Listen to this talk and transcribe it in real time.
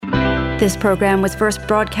This program was first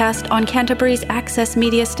broadcast on Canterbury's access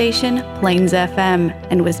media station, Plains FM,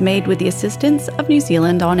 and was made with the assistance of New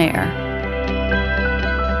Zealand On Air.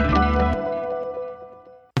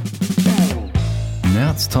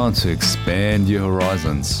 Now it's time to expand your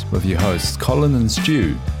horizons with your hosts Colin and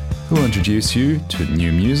Stu, who will introduce you to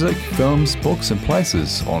new music, films, books and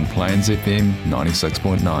places on Plains FM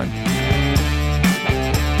 96.9.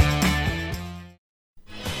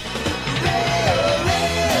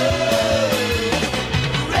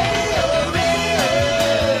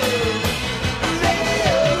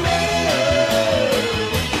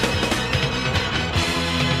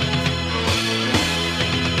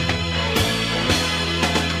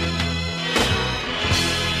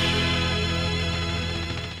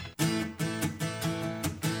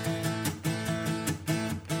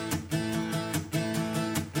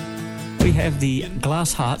 We have the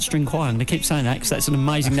Glass Heart String Choir. I'm going to keep saying that because that's an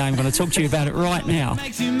amazing name. I'm going to talk to you about it right now.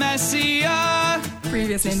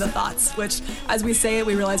 Previous name, The Thoughts, which, as we say it,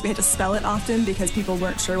 we realized we had to spell it often because people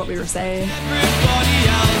weren't sure what we were saying.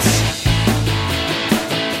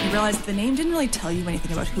 We realized the name didn't really tell you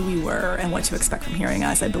anything about who we were and what to expect from hearing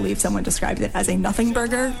us. I believe someone described it as a nothing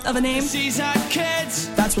burger of a name.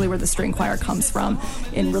 That's really where the string choir comes from,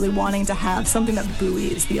 in really wanting to have something that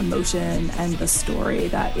buoys the emotion and the story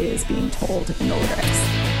that is being told in the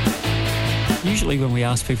lyrics. Usually when we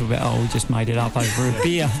ask people about, we just made it up over a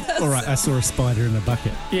beer. All right, I saw a spider in a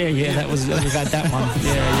bucket. Yeah, we've had that one.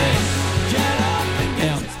 Yeah.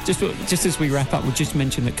 Now, just as we wrap up, we'll just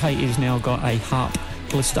mention that Kate has now got a harp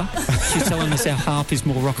blister. She's telling us our harp is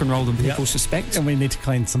more rock and roll than people suspect. And we need to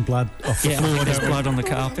clean some blood off the floor. There's blood on the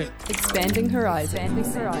carpet. Expanding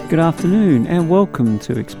Horizons. Good afternoon and welcome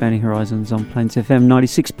to Expanding Horizons on Plains FM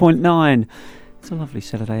 96.9. It's a lovely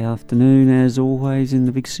Saturday afternoon as always in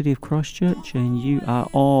the big city of Christchurch, and you are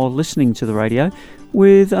all listening to the radio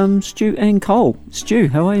with Stu and Cole. Stu,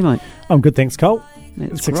 how are you, mate? I'm good, thanks, Cole.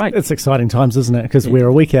 It's great. It's exciting times, isn't it? Because we're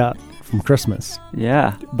a week out from Christmas.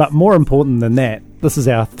 Yeah. But more important than that, this is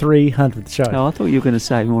our 300th show. Oh, I thought you were going to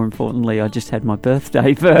say, more importantly, I just had my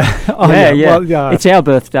birthday. But yeah. It's our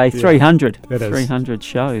birthday, 300. It is. 300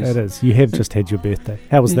 shows. It is. You have just had your birthday.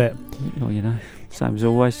 How was that? Well, you know, same as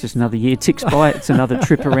always, just another year ticks by. It's another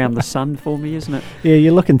trip around the sun for me, isn't it? Yeah,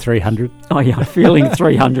 you're looking 300. Oh, yeah, I'm feeling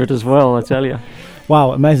 300 as well, I tell you.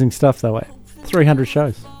 Wow, amazing stuff, though, 300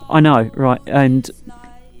 shows. I know, right. And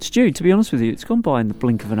Stu, to be honest with you, it's gone by in the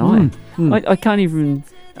blink of an eye. I can't even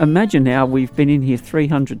imagine how we've been in here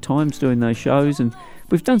 300 times doing those shows, and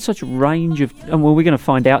we've done such a range of... And well, we're going to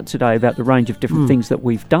find out today about the range of different things that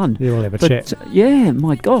we've done. Yeah, we'll have a chat. Yeah,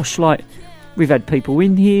 my gosh, like... We've had people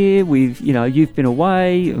in here. You've been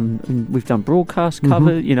away, and we've done broadcast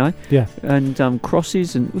cover, and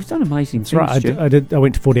crosses, and we've done amazing things. That's right. I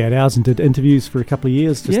went to 48 Hours and did interviews for a couple of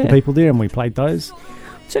years, just the people there, and we played those.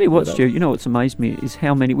 Tell you what, Stu, you know what's amazed me is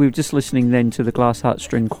how many... We were just listening then to the Glass Heart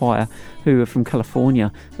String Choir, who are from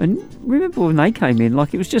California, and remember when they came in,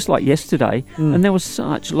 like it was just like yesterday, and there were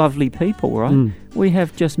such lovely people, right? We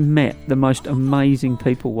have just met the most amazing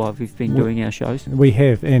people while we've been doing our shows. We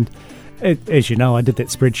have, and... As you know, I did that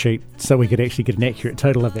spreadsheet so we could actually get an accurate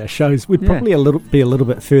total of our shows. We'd probably be a little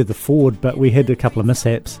bit further forward, but we had a couple of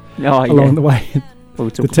mishaps along the way. We'll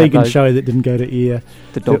the Tegan show that didn't go to air.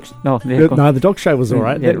 The dogs. The dog show was all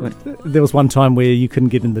right. There was one time where you couldn't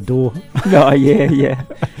get in the door. Oh, yeah.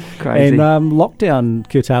 Crazy. And lockdown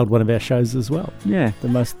curtailed one of our shows as well. Yeah. The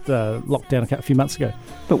most lockdown a few months ago.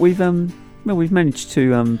 But we've managed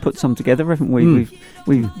to put some together, haven't we?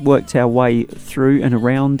 We've worked our way through and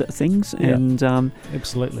around things, and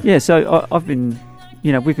absolutely. Yeah, so I've been,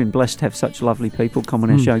 we've been blessed to have such lovely people come on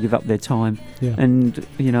our show, give up their time, and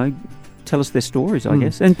tell us their stories, I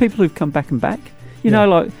guess, and people who've come back and back. I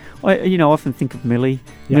often think of Millie.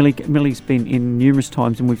 Yeah. Millie's been in numerous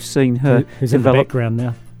times, and we've seen her Who's develop. In the background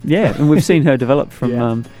now. Yeah, and we've seen her develop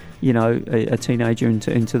from. A teenager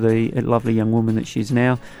into the lovely young woman that she's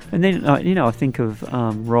now. And then, I think of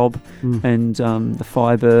Rob and the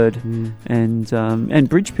Firebird and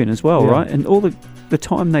Bridgepin as well, right? And all the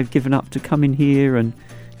time they've given up to come in here and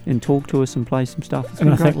talk to us and play some stuff.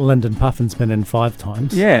 And I think Lyndon Puffin's been in 5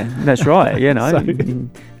 times. Yeah, that's right,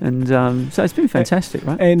 so it's been fantastic,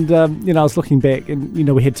 right? And, I was looking back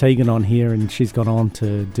and, we had Tegan on here and she's gone on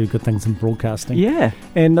to do good things in broadcasting. Yeah.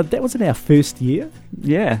 And that was in our first year.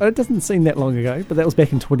 Yeah. It doesn't seem that long ago, but that was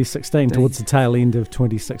back in 2016, towards the tail end of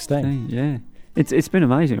 2016. Yeah. It's been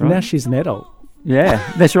amazing, right? Now she's an adult. Yeah,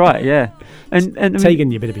 that's right, yeah. And Tegan,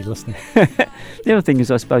 you better be listening. The other thing is,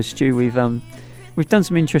 I suppose, Stu, we've... we've done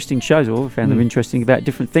some interesting shows, or we found them interesting about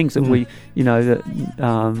different things that we, you know,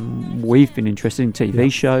 that we've been interested in,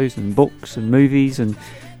 TV shows and books and movies, and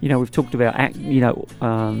you know, we've talked about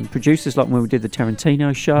producers, like when we did the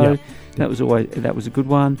Tarantino show. That was a good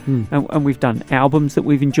one. And we've done albums that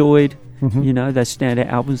we've enjoyed. You know, those standout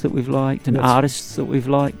albums that we've liked, and artists that we've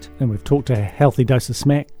liked. And we've talked a healthy dose of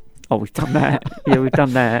smack. Oh, we've done that. Yeah, we've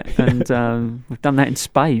done that, and we've done that in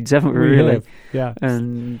spades, haven't we? Really? Have. Yeah.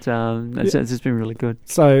 And that's been really good.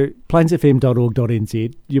 So,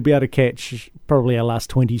 plainsfm.org.nz, you'll be able to catch probably our last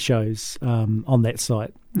 20 shows on that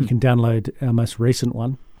site. You can download our most recent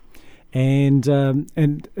one, and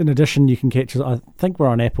in addition, you can catch us. I think we're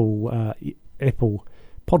on Apple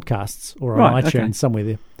Podcasts or on iTunes somewhere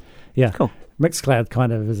there. Yeah. Cool. Mixcloud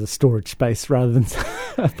kind of is a storage space rather than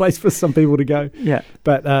a place for some people to go. Yeah.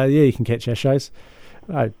 But, you can catch our shows.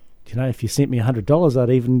 You know, if you sent me $100, I'd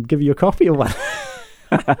even give you a copy of one.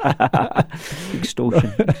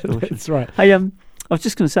 Extortion. That's right. Hey, I was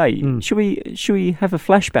just going to say, should we have a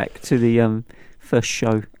flashback to the first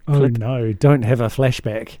show clip? Oh, no, don't have a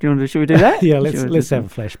flashback. Should we do that? Yeah, let's have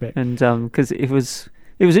a flashback. And because it was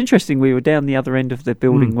interesting. We were down the other end of the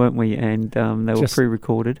building, weren't we? And they were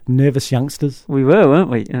pre-recorded. Nervous youngsters. We were,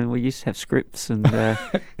 weren't we? And we used to have scripts, and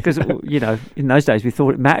because you know, in those days we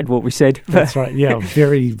thought it mattered what we said. That's right. Yeah,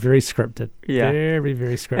 very, very scripted. Yeah, very,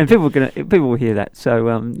 very scripted. And people will hear that.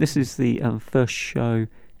 So this is the first show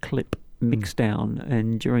clip mixed down,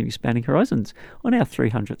 and during Expanding Horizons on our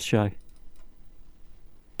 300th show.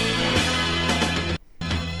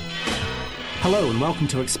 Hello and welcome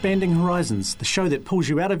to Expanding Horizons, the show that pulls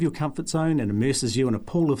you out of your comfort zone and immerses you in a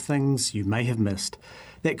pool of things you may have missed.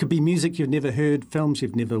 That could be music you've never heard, films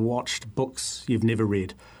you've never watched, books you've never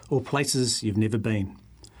read, or places you've never been.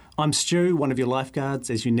 I'm Stu, one of your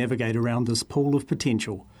lifeguards, as you navigate around this pool of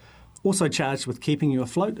potential. Also charged with keeping you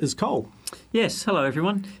afloat is Cole. Yes, hello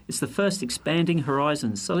everyone. It's the first Expanding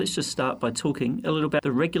Horizons, so let's just start by talking a little about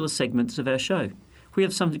the regular segments of our show. We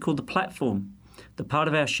have something called The Platform, the part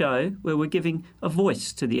of our show where we're giving a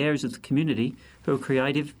voice to the areas of the community who are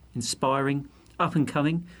creative, inspiring,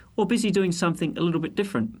 up-and-coming, or busy doing something a little bit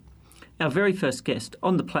different. Our very first guest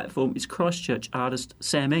on The Platform is Christchurch artist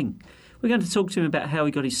Sam Eng. We're going to talk to him about how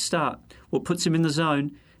he got his start, what puts him in the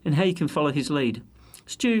zone, and how you can follow his lead.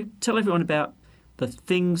 Stu, tell everyone about the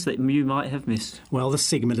things that you might have missed. Well, this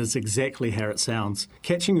segment is exactly how it sounds,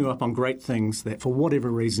 catching you up on great things that for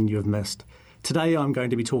whatever reason you have missed. Today I'm going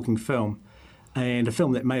to be talking film, and a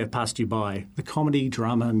film that may have passed you by, the comedy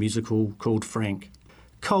drama musical called Frank.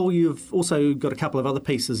 Cole, you've also got a couple of other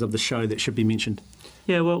pieces of the show that should be mentioned.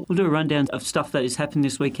 Yeah, well, we'll do a rundown of stuff that is happening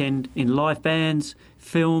this weekend in live bands,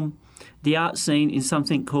 film, the art scene in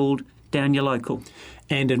something called Down Your Local.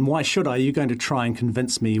 And in Why Should I, you're going to try and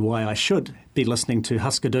convince me why I should be listening to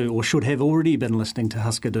Husker Du, or should have already been listening to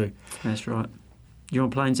Husker Du. That's right. You're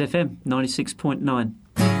on Plains FM 96.9.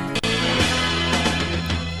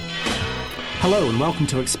 Hello and welcome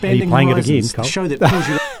to Expanding Horizons, the show that pulls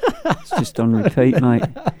you... It's just on repeat, mate.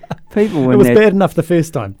 People, when it was bad enough the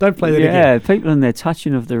first time. Don't play that again. Yeah, people and their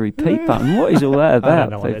touching of the repeat button. What is all that about? I don't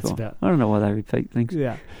know what that's about. I don't know why they repeat things.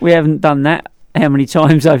 Yeah. We haven't done that how many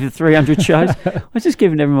times over 300 shows? I was just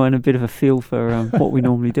giving everyone a bit of a feel for what we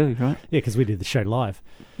normally do, right? Yeah, because we do the show live.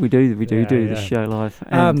 We do the show live.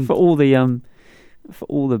 And for all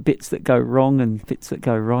the bits that go wrong and bits that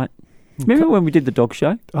go right. Remember when we did the dog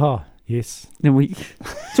show? Oh, yes. And we,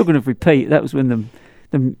 talking of repeat, that was when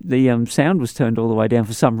the sound was turned all the way down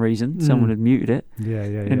for some reason. Someone had muted it. Yeah.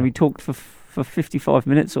 And we talked for 55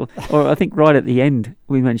 minutes, or I think right at the end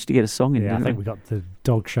we managed to get a song in. Yeah, I think we got the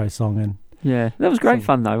dog show song in. Yeah, that was great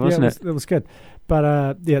fun though, wasn't it? It was good.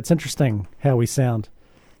 But it's interesting how we sound.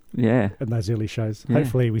 Yeah, in those early shows. Yeah.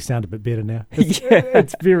 Hopefully, we sound a bit better now.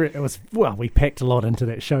 We packed a lot into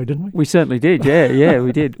that show, didn't we? We certainly did. Yeah,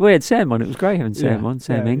 we did. We had Sam on. It was great having Sam on.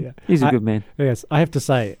 Sam Eng. Yeah. He's a good man. Yes, I have to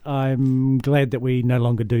say, I'm glad that we no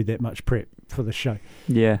longer do that much prep for the show.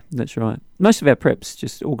 Yeah, that's right. Most of our prep's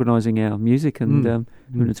just organising our music and we're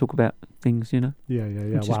going to talk about things, you know. Yeah.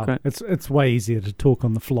 Wow, it's way easier to talk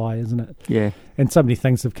on the fly, isn't it? Yeah. And so many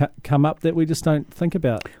things have come up that we just don't think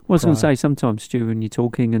about. Well, I was going to say, sometimes, Stu, when you're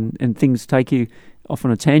talking and things take you off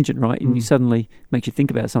on a tangent, right, and you suddenly makes you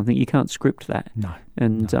think about something, you can't script that. No.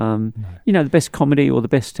 And, you know, the best comedy or the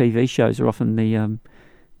best TV shows are often the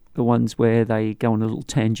ones where they go on a little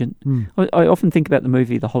tangent. I often think about the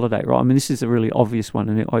movie The Holiday, right? I mean, this is a really obvious one,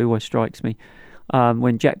 and it always strikes me.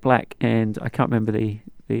 When Jack Black and I can't remember the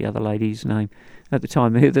other lady's name at the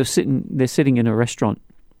time, they're sitting in a restaurant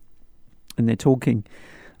and they're talking,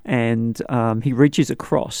 and he reaches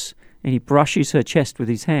across and he brushes her chest with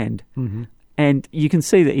his hand, And you can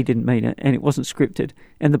see that he didn't mean it, and it wasn't scripted,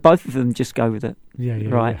 and the both of them just go with it,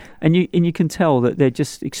 right? Yeah. And you can tell that they're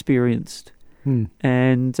just experienced,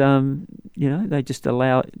 and they just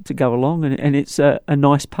allow it to go along, and it's a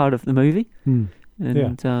nice part of the movie.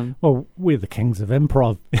 And, well, we're the kings of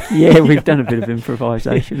improv. Yeah, we've done a bit of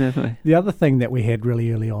improvisation, haven't we? The other thing that we had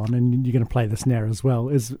really early on, and you're going to play this now as well,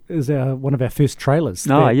 is one of our first trailers.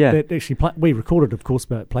 That actually we recorded, of course,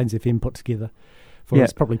 but Plains FM put together.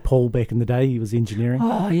 It's probably Paul back in the day. He was engineering.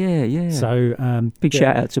 Oh, yeah. So big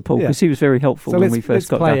shout out to Paul because he was very helpful when we first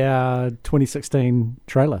got going. Let's play our 2016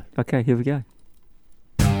 trailer. Okay, here we go.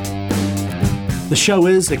 The show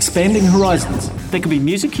is Expanding Horizons. There could be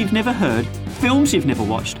music you've never heard, films you've never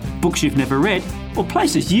watched, books you've never read, or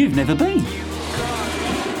places you've never been.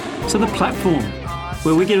 So the platform,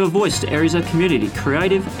 where we give a voice to areas of community,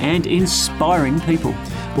 creative and inspiring people.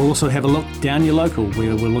 We'll also have a look down your local,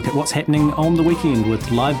 where we'll look at what's happening on the weekend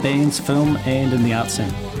with live bands, film and in the arts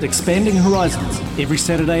scene. Expanding Horizons, every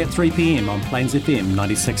Saturday at 3 p.m. on Plains FM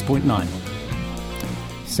 96.9.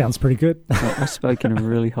 Sounds pretty good. I spoke in a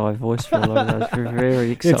really high voice for a lot of those. We're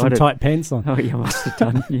very excited. You had some tight pants on. Oh, you must have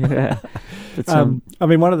done, yeah. But, I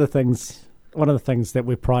mean, one of the things that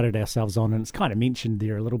we've prided ourselves on, and it's kind of mentioned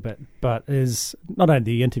there a little bit, but is not only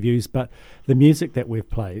the interviews, but the music that we've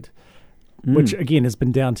played, which again has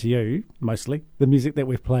been down to you mostly. The music that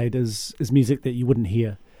we've played is music that you wouldn't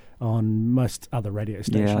hear on most other radio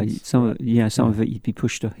stations. Yeah, some of it you'd be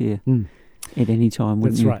pushed to hear. At any time,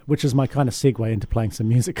 wouldn't you? That's right, which is my kind of segue into playing some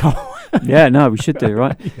music. Yeah, no, we should do,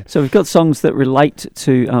 right? Yeah. So we've got songs that relate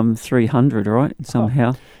to 300, right,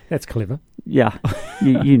 somehow. That's clever. Yeah,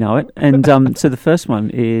 you know it. And so the first one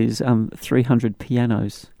is 300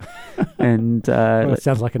 pianos. And it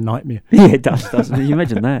sounds like a nightmare. Yeah, it does, doesn't it? You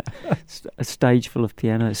imagine that. A stage full of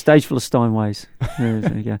pianos, a stage full of Steinways.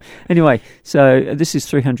 There you go. Anyway, so this is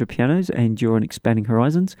 300 pianos, and you're on Expanding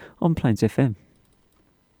Horizons on Plains FM.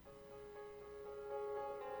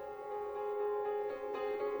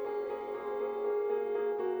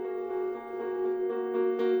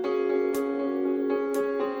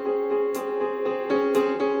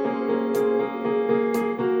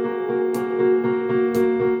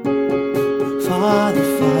 Father,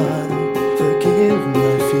 forgive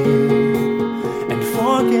my fear and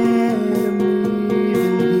forget me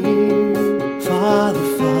even here. Father,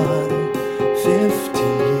 50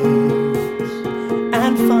 years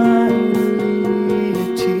and finally a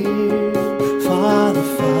tear. Father,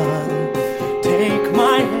 take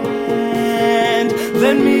my hand,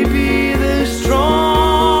 let me be the stronger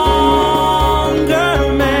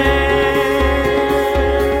man.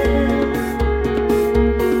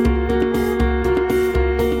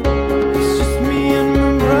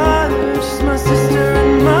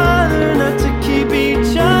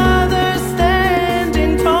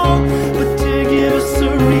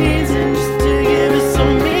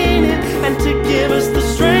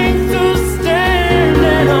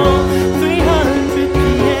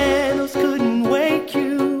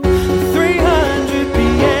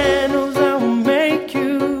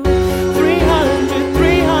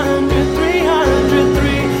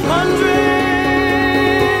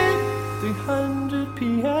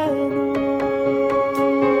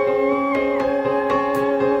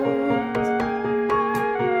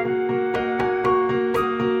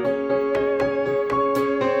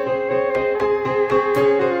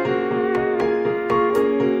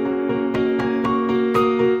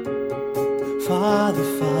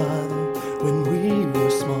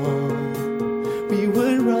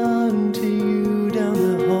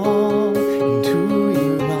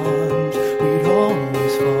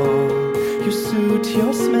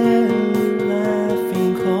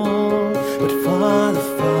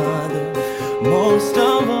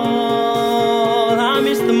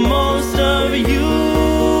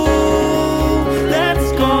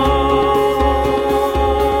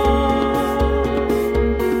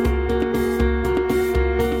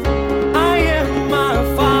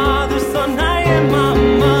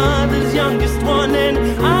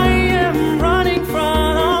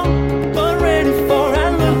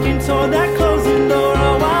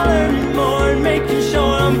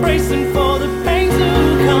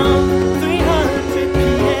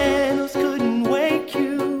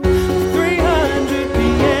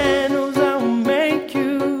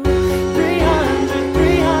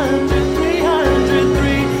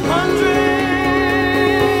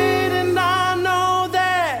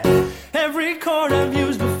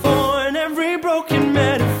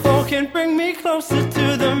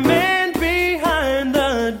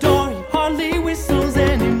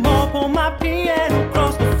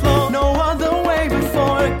 No one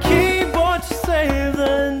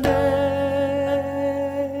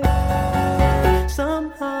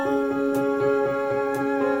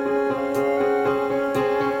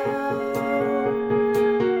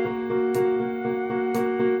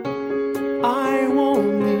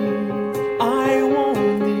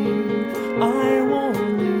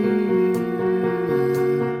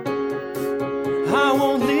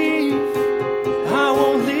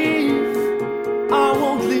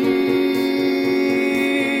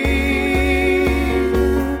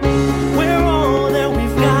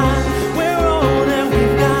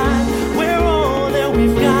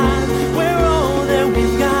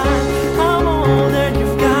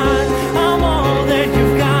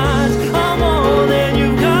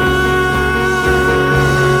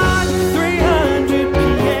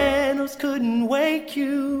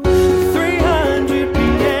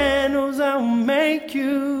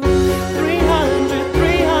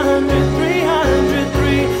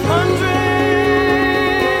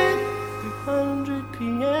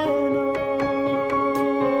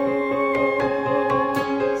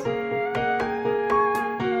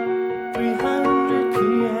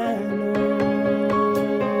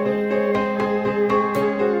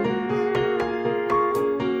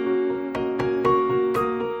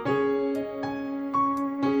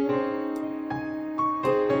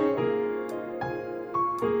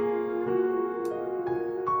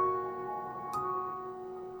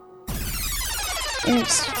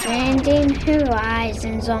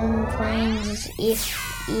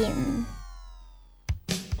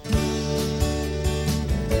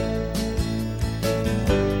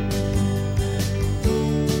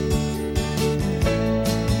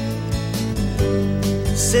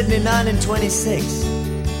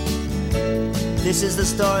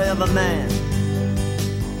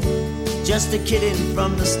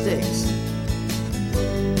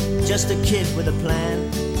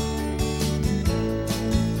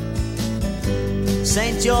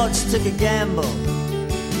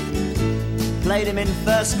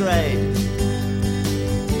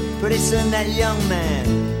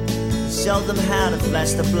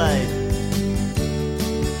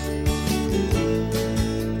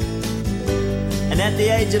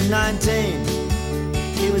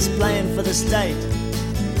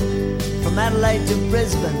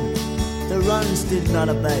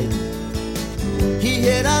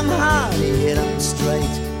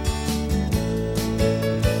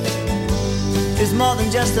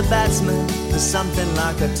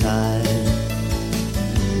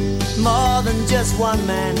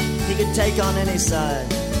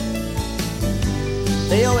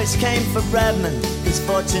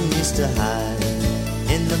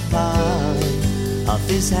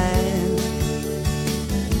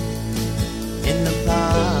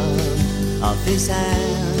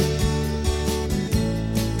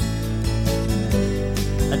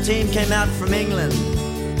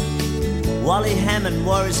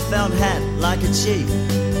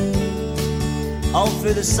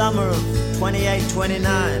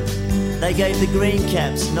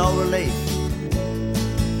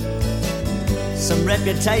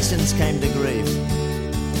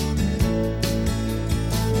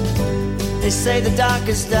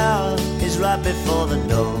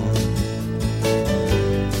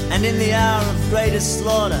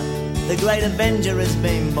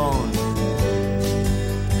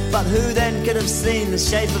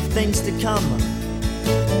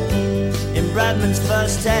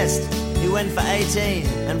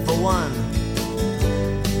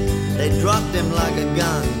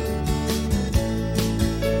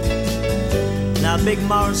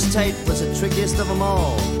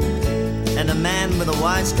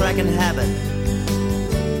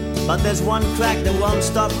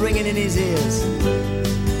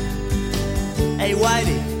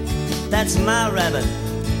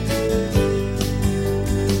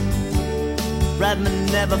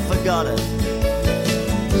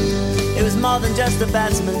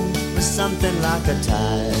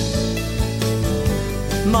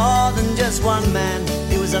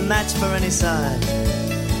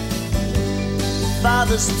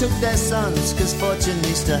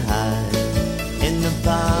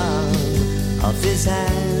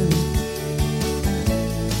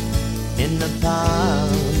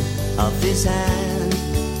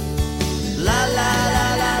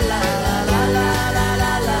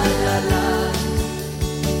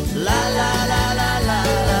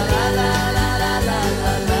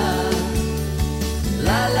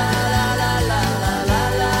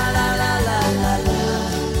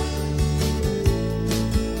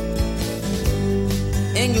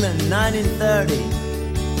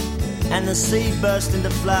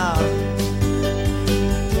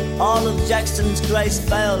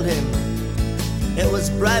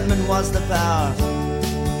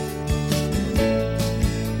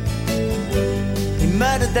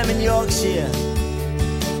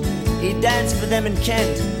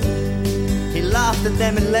laughed at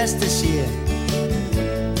them in Leicestershire.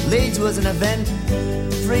 Leeds was an event,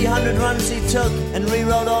 300 runs he took and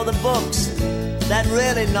rewrote all the books. That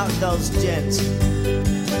really knocked those gents.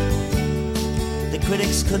 The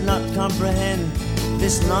critics could not comprehend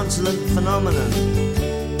this nonchalant phenomenon.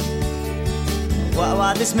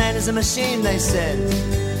 Why, this man is a machine, they said.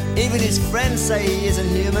 Even his friends say he isn't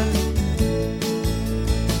human.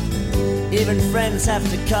 Even friends have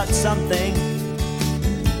to cut something.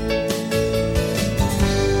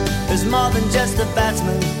 There's more than just a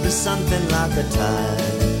batsman, there's something like a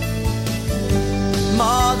tide.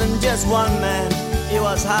 More than just one man, he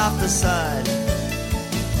was half the side.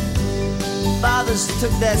 Fathers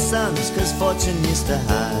took their sons, cause fortune used to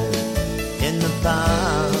hide in the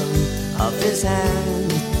palm of his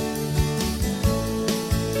hand.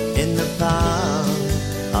 In the palm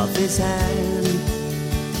of his hand.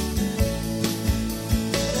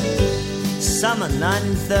 Summer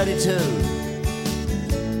 1932,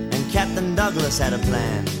 and Captain Douglas had a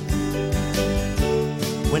plan.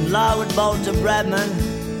 When Larwood bowled to Bradman,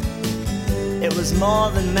 it was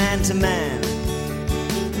more than man to man.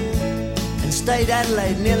 And State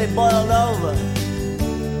Adelaide nearly boiled over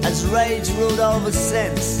as rage ruled over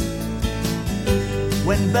sense.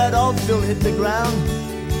 When Bert Oldfield hit the ground,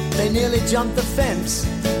 they nearly jumped the fence.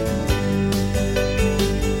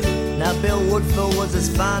 Now Bill Woodfield was as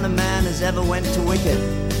fine a man as ever went to wicket,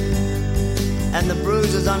 and the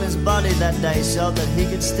bruises on his body that day showed that he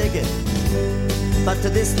could stick it. But to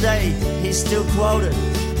this day he's still quoted,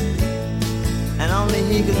 and only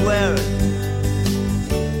he could wear it.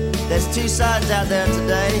 There's two sides out there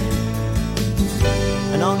today,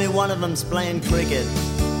 and only one of them's playing cricket.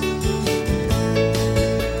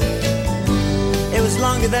 It was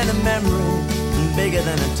longer than a memory and bigger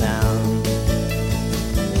than a town.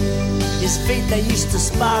 His feet, they used to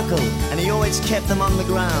sparkle, and he always kept them on the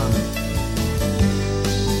ground.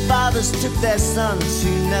 Fathers took their sons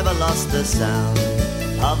who never lost the sound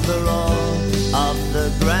of the roar of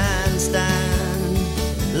the grandstand.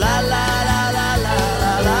 La la la la la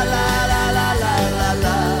la la la la la la la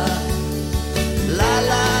la. La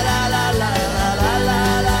la la la la la la la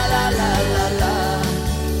la la la la la.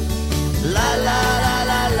 La la la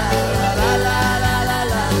la la la la la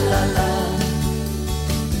la la la.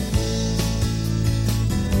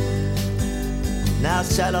 Now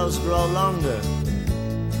shadows grow longer,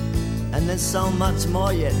 and there's so much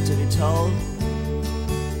more yet to be told.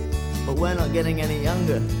 But we're not getting any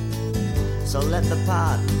younger, so let the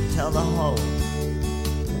part tell the whole.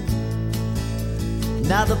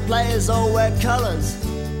 Now the players all wear colours.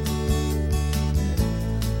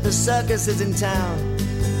 The circus is in town.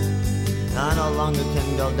 I no longer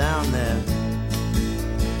can go down there,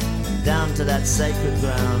 down to that sacred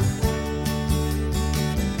ground.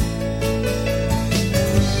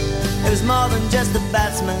 It was more than just a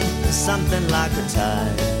batsman, something like a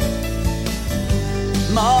tide.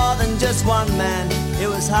 More than just one man, it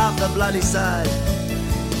was half the bloody side.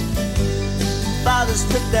 Fathers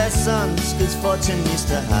took their sons, cause fortune used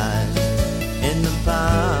to hide in the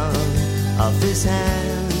palm of his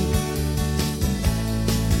hand.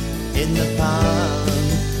 In the palm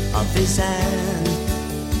of his hand.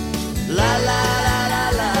 La la la la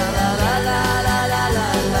la la la la la la la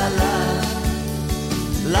la la.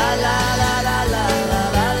 La la la la la la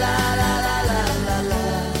la la la la la la la.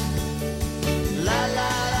 La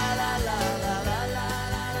la la la la la la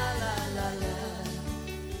la la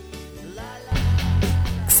la.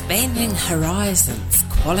 Expanding horizons,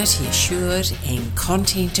 quality assured and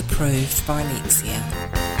content approved by Lexia.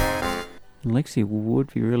 Lexia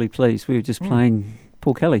would be really pleased. We were just playing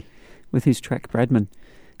Paul Kelly with his track Bradman.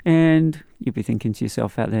 And you'd be thinking to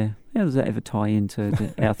yourself out there, how does that ever tie into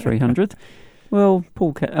our 300th? Well,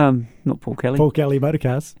 not Paul Kelly. Paul Kelly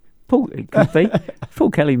Motorcars. It could be. Paul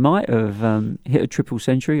Kelly might have hit a triple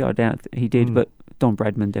century. I doubt he did, but Don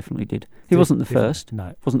Bradman definitely did. He wasn't the first.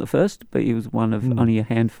 No. Wasn't the first, but he was one of only a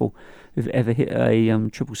handful who've ever hit a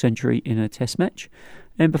triple century in a test match.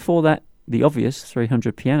 And before that, the obvious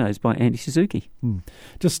 300 pianos by Andy Suzuki.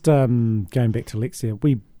 Just going back to Lexia,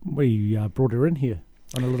 we brought her in here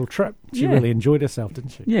on a little trip. She really enjoyed herself,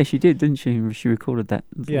 didn't she? Yeah, she did, didn't she? She recorded that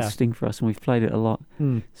little sting for us, and we've played it a lot.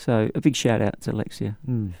 So a big shout out to Lexia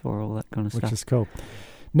for all that kind of stuff. Which is cool.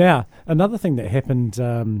 Now, another thing that happened,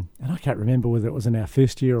 and I can't remember whether it was in our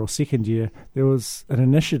first year or second year, there was an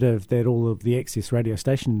initiative that all of the Access radio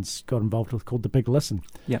stations got involved with called the Big Listen.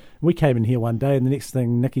 Yep. We came in here one day, and the next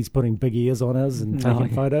thing, Nikki's putting big ears on us and taking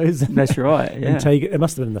photos. That's right, yeah. And Tegan, it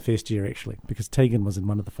must have been in the first year, actually, because Tegan was in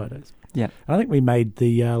one of the photos. Yeah. I think we made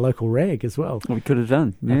the local rag as well. We could have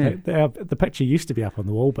done, yeah. The picture used to be up on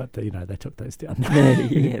the wall, but, they took those down.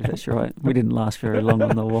 Yeah, that's right. We didn't last very long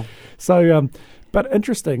on the wall. So, but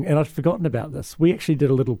interesting, and I'd forgotten about this. We actually did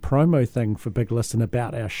a little promo thing for Big Listen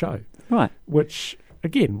about our show. Right. Which,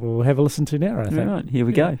 again, we'll have a listen to now, I think. Right, here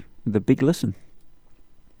we go. The Big Listen.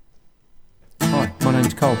 Hi, my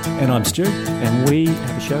name's Cole. And I'm Stu. And we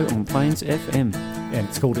have a show on Plains FM. And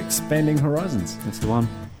it's called Expanding Horizons. That's the one.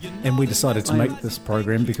 And we decided to make this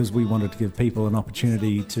program because we wanted to give people an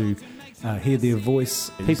opportunity to hear their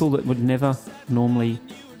voice. People that would never normally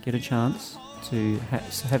get a chance to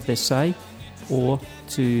have their say, or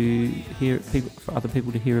to hear for other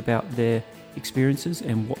people to hear about their experiences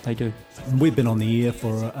and what they do. We've been on the air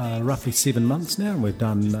for roughly 7 months now, and we've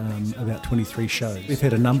done about 23 shows. We've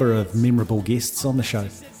had a number of memorable guests on the show.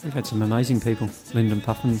 We've had some amazing people. Lyndon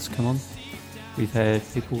Puffin's come on. We've had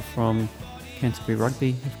people from Canterbury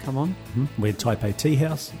Rugby have come on. Mm-hmm. We had Taipei Tea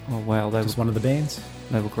House. Oh wow, they was one of the bands.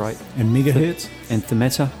 They were great. And Megahertz. And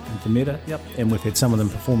Themeta. Yep. And we've had some of them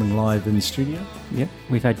performing live in the studio. Yep.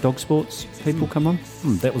 We've had dog sports people come on.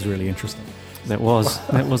 That was really interesting. That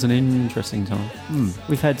was an interesting time.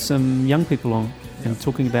 We've had some young people on and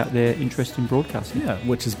talking about their interest in broadcasting. Yeah,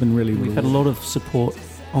 which has been really We've had a lot of support,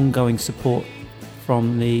 ongoing support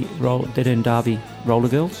from the Dead End Derby Roller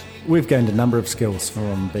Girls. We've gained a number of skills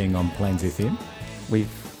from being on Plains FM.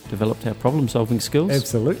 We've developed our problem-solving skills.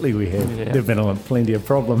 Absolutely we have. Yeah. There have been plenty of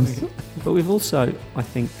problems. But we've also, I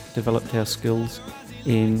think, developed our skills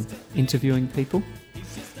in interviewing people.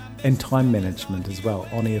 And time management as well.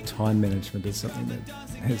 On-air time management is something that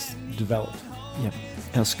has developed. Yeah.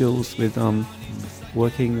 Our skills with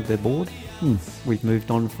working the board. We've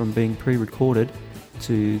moved on from being pre-recorded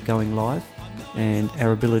to going live, and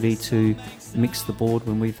our ability to mix the board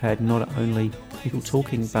when we've had not only people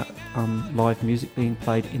talking but live music being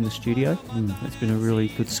played in the studio. That's been a really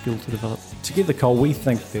good skill to develop. Together, Cole, we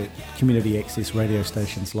think that community access radio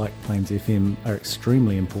stations like Plains FM are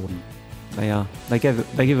extremely important. They are. They give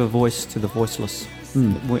a voice to the voiceless.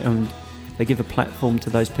 And they give a platform to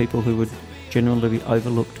those people who would generally be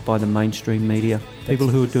overlooked by the mainstream media. People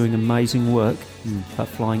who are doing amazing work but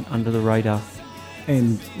flying under the radar.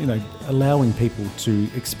 And, allowing people to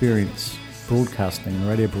experience broadcasting and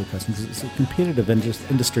radio broadcasting, because it's a competitive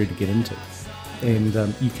industry to get into. And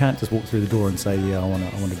you can't just walk through the door and say, I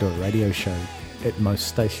want to do a radio show at most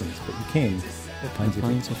stations, but you can at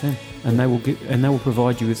Plains FM. And they will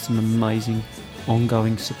provide you with some amazing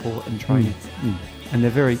ongoing support and training. And they're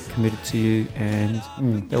very committed to you, and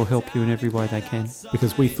they'll help you in every way they can.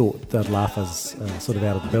 Because we thought they'd laugh us sort of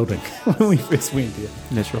out of the building when we first went here.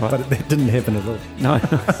 That's right. But that didn't happen at all. No,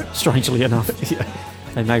 strangely enough. Yeah.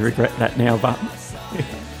 They may regret that now, but... Yeah.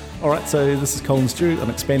 All right, so this is Colin Stewart. I'm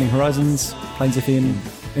Expanding Horizons, Plains FM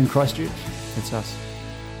in Christchurch. That's us.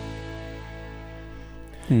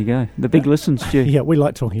 There you go. The Big Listen, Stu. Yeah, we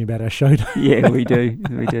like talking about our show. Yeah, we do.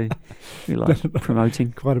 We like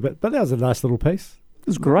promoting. Quite a bit. But that was a nice little piece. It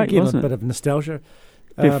was great, Again, wasn't a bit of nostalgia.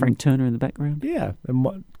 Bit of Frank Turner in the background. Yeah, and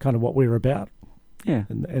what we're about. Yeah.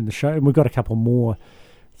 In the show. And we've got a couple more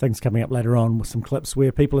things coming up later on with some clips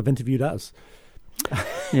where people have interviewed us.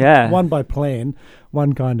 Yeah. One by plan,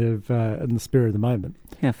 one kind of in the spirit of the moment.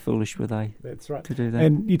 How foolish were they? That's right. To do that.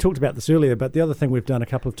 And you talked about this earlier, but the other thing we've done a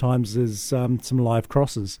couple of times is some live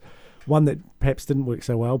crosses. One that perhaps didn't work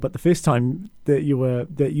so well, but the first time that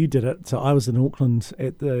you did it, so I was in Auckland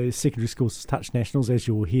at the Secondary Schools Touch Nationals, as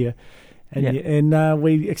you will hear, and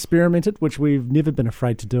we experimented, which we've never been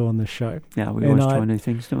afraid to do on this show. Yeah, we always try new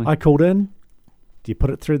things, don't we? I called in, you put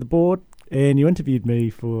it through the board, and you interviewed me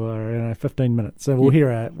for 15 minutes. So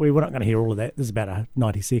we're not going to hear all of that. There's about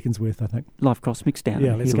 90 seconds worth, I think. Live cross mixed down.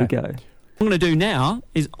 Yeah, Here we go. What I'm going to do now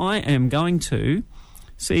is I am going to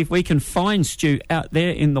see if we can find Stu out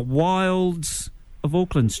there in the wilds of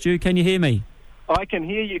Auckland. Stu, can you hear me? I can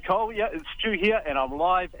hear you, Cole. Yeah, it's Stu here, and I'm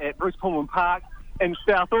live at Bruce Pullman Park in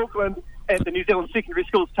South Auckland at the New Zealand Secondary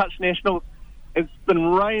Schools Touch Nationals. It's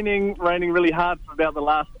been raining really hard for about the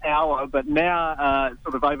last hour, but now it's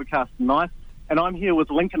sort of overcast and nice. And I'm here with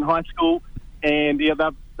Lincoln High School, and they're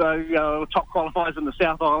top qualifiers in the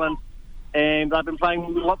South Island, and I've been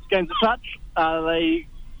playing lots of games of touch.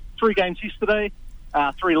 3 games yesterday.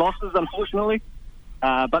 3 losses, unfortunately.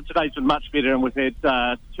 But today's been much better, and we've had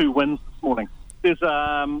 2 wins this morning. There's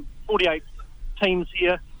 48 teams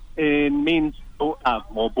here in men's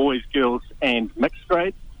boys, girls, and mixed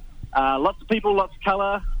grades. Lots of people, lots of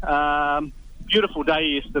colour. Beautiful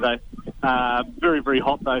day yesterday. Very, very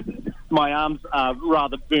hot though. My arms are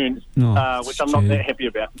rather burnt, which I'm not that happy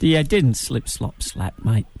about. Yeah, didn't slip, slop, slap,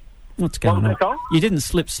 mate. What's going on? Cole? You didn't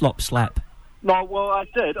slip, slop, slap. No, well, I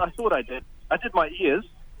did. I thought I did. I did my ears.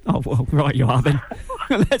 Oh, well, right you are then.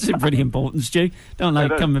 That's pretty important, Stu. Don't know,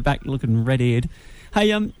 coming back looking red-eared.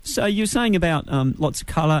 Hey, so you're saying about lots of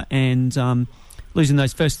colour and losing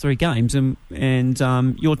those first 3 games, and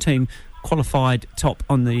your team qualified top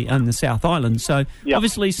on the South Island. So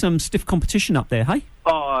obviously some stiff competition up there, hey?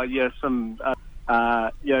 Oh, yeah, some...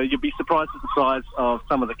 you'd be surprised at the size of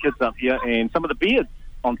some of the kids up here and some of the beards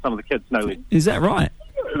on some of the kids, no less. Is that right?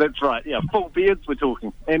 That's right, yeah. Full beards we're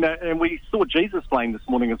talking. And we saw Jesus playing this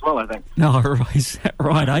morning as well, I think. No, is that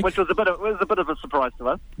right, eh? Which was a bit of a surprise to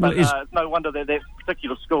us. But it's no wonder that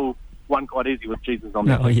particular school won quite easy with Jesus on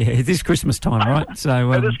there. Oh, yeah, it is Christmas time, right?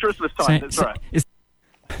 So it is Christmas time, that's right.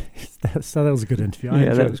 So that was a good interview.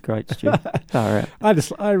 Yeah, that was great, Stu. All right.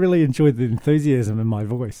 I really enjoyed the enthusiasm in my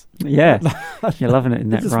voice. Yeah, you're loving it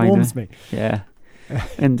in that it just rain. Warms me. Yeah,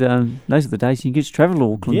 and those are the days you could just travel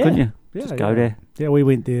to Auckland, couldn't you? Yeah, just go there. Yeah, we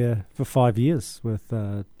went there for 5 years with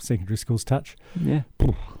Secondary Schools Touch. Yeah,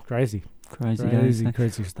 crazy stuff. Hey, should we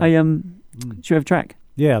have a track?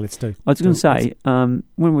 Yeah, let's do. I was going to say, when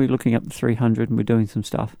we were looking up the 300 and we were doing some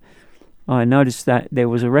stuff, I noticed that there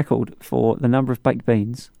was a record for the number of baked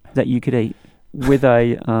beans that you could eat with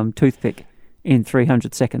a toothpick in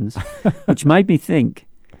 300 seconds, which made me think,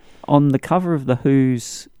 on the cover of the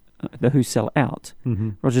Who's Sell Out,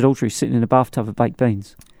 Roger Daltrey's sitting in a bathtub of baked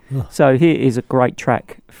beans. Ugh. So here is a great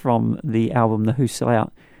track from the album The Who's Sell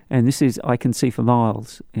Out, and this is I Can See for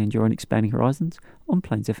Miles, and you're on Expanding Horizons on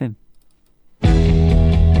Plains FM.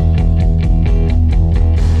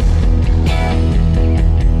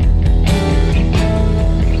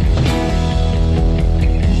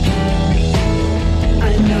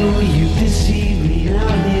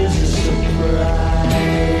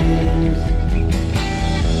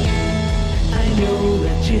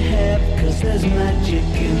 There's magic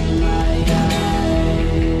in my eyes.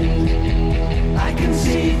 I can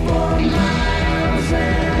see for miles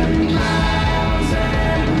and miles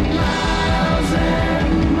and miles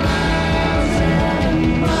and miles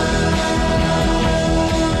and miles.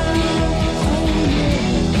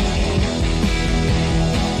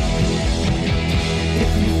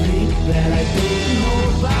 If you think that I don't know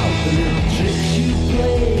about the little tricks you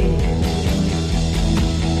play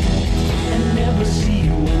and never see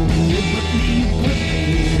you when deliberately put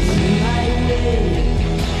things in my way.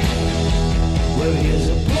 Well, here's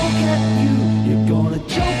a poke at you. You're gonna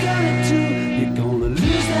choke on it too. You're gonna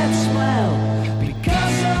lose that smile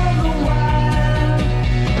because all the while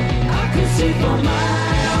I could see for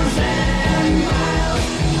miles and miles.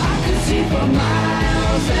 I could see for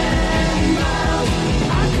miles and miles.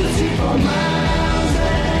 I could see for miles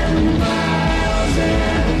and miles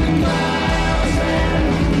and miles and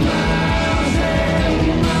miles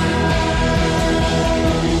and miles.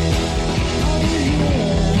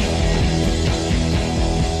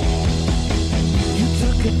 You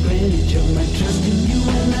took advantage of my trust in you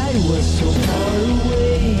when I was so far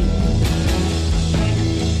away.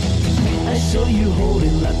 I saw you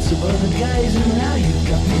holding lots of other guys, and now you've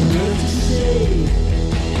got the nerve to say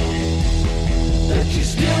that you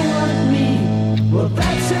still want me. Well,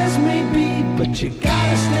 that says maybe, but you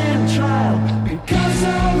gotta stand trial because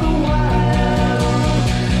all the while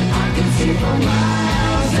I can see for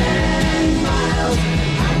miles and miles.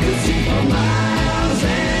 I can see for miles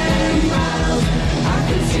and miles. I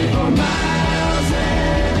can see for miles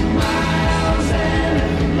and miles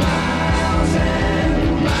and miles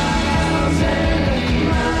and miles and miles.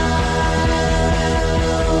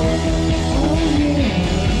 Oh yeah.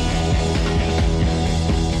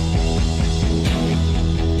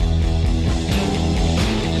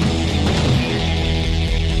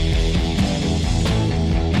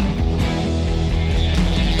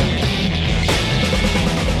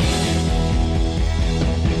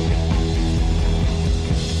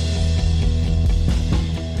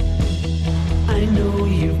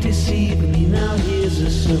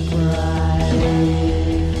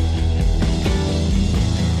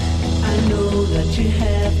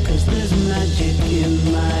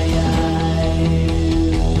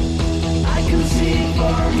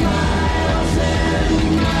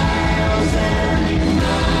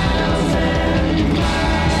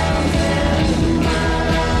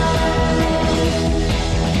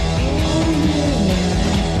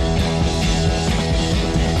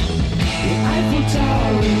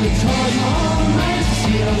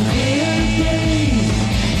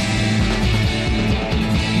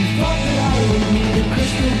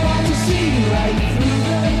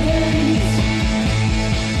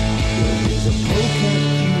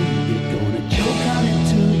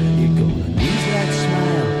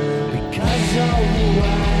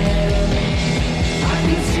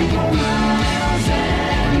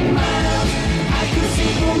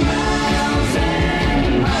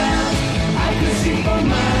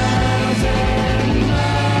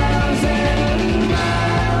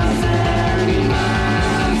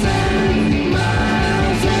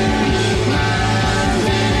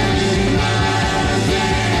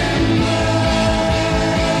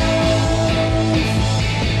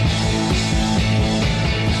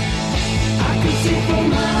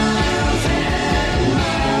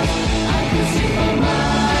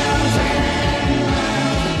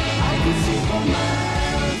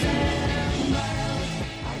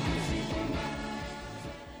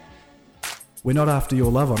 We're not after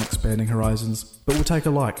your love on Expanding Horizons, but we'll take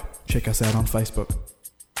a like. Check us out on Facebook.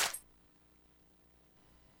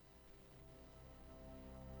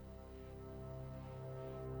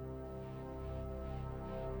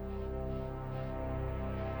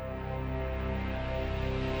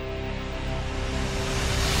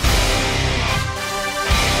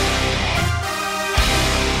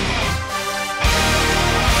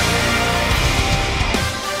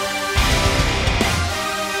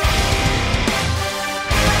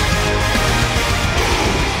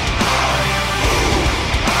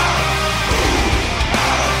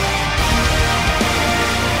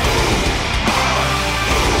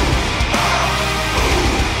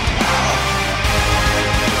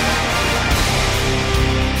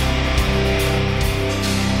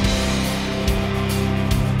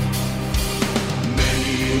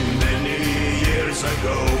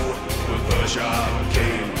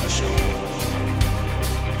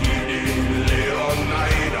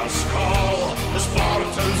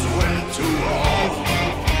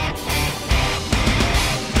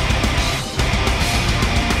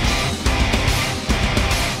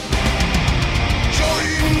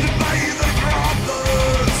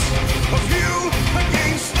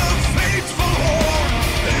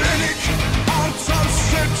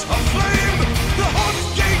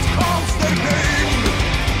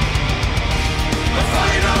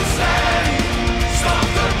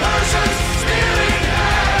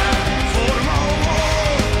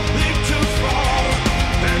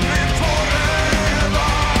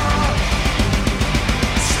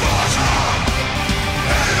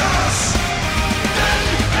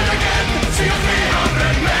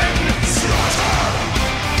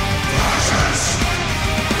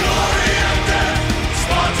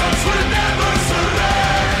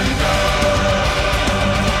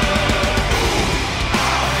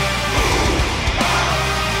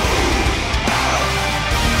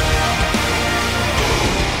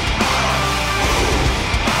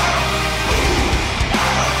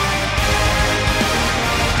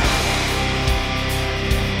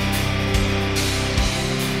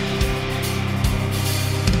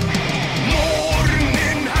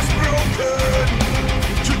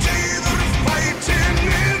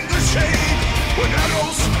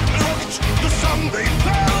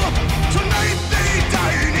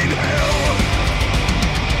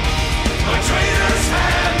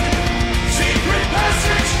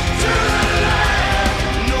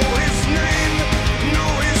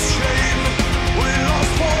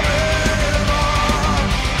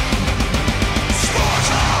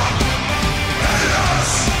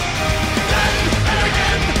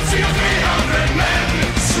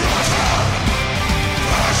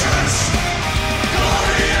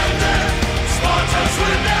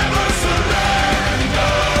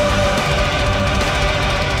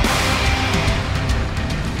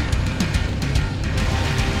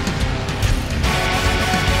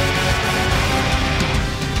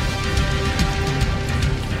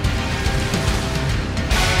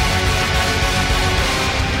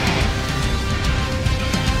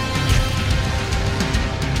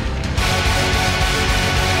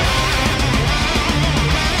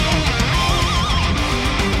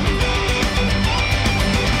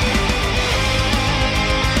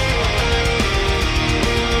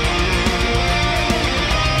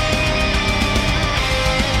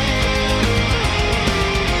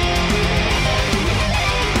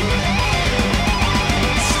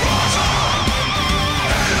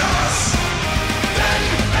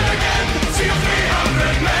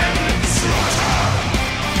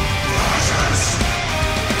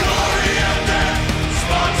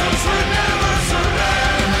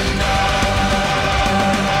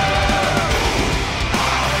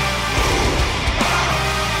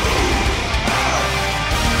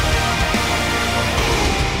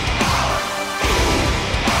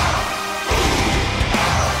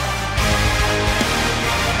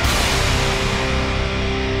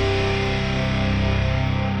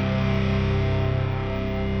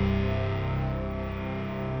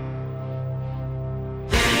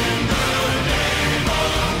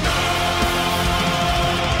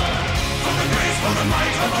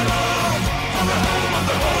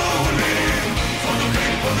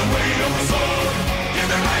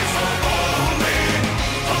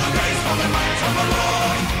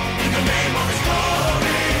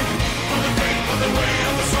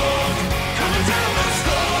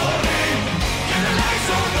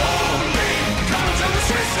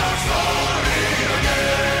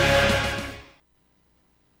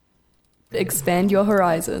 Expand Your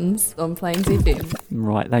Horizons on Plains FM.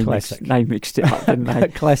 Right, they mixed it up, didn't they?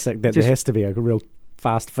 Classic, that there has to be a real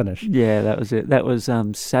fast finish. Yeah, that was it. That was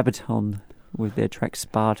Sabaton with their track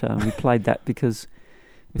Sparta, and we played that because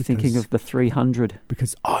we're thinking of the 300.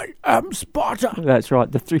 Because I am Sparta. That's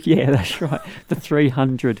right. That's right. The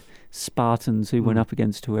 300 Spartans who went up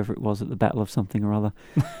against whoever it was at the Battle of something or other.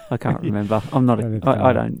 I can't remember.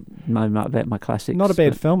 I don't know much about my classics. Not a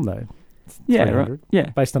bad film though. Yeah, right.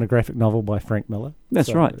 Yeah, based on a graphic novel by Frank Miller.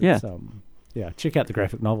 That's right. Yeah. Yeah, check out the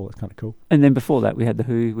graphic novel. It's kind of cool. And then before that, we had The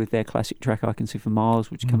Who with their classic track I Can See for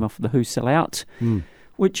Miles, which came off The Who Sell Out,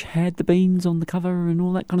 which had the Beans on the cover and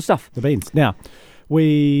all that kind of stuff. The Beans. Now,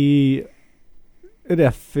 we, in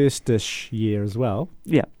our first-ish year as well,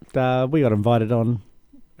 we got invited on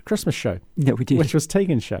a Christmas show. Yeah, we did. Which was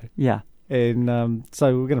Tegan's show. Yeah. And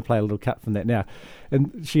so we're going to play a little cut from that now.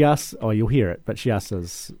 And she asked, you'll hear it, but she asked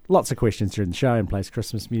us lots of questions during the show and plays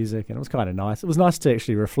Christmas music, and it was kind of nice. It was nice to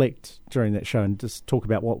actually reflect during that show and just talk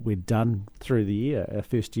about what we'd done through the year, our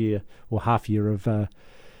first year or half year of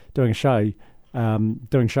doing shows. And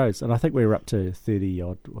I think we were up to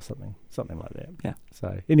 30-odd or something like that. Yeah.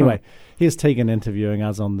 So anyway, here's Tegan interviewing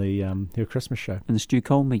us on the her Christmas show. And the Stu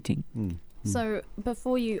Cole meeting. So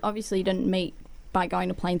before you didn't meet by going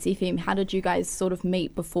to Plains FM, how did you guys sort of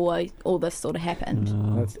meet before all this sort of happened?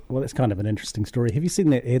 That's kind of an interesting story. Have you seen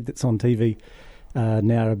that ad that's on TV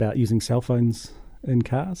now about using cell phones in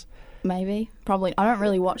cars? Maybe. Probably. I don't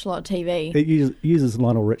really watch a lot of TV. It uses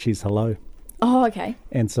Lionel Richie's Hello. Oh, okay.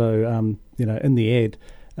 And so, in the ad,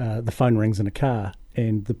 the phone rings in a car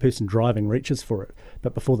and the person driving reaches for it.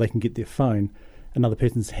 But before they can get their phone, another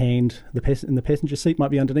person's hand, in the passenger seat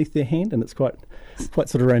might be underneath their hand, and it's quite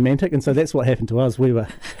sort of romantic. And so that's what happened to us. We were...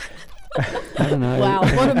 I don't know. Wow,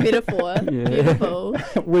 what a metaphor. Yeah. Beautiful.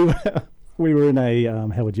 we were in a,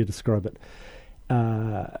 how would you describe it?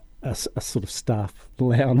 A sort of staff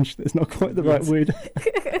lounge. That's not quite the right word.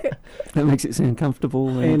 That makes it sound comfortable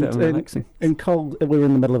and relaxing. And Cole, we were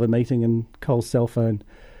in the middle of a meeting, and Cole's cell phone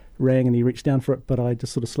rang, and he reached down for it, but I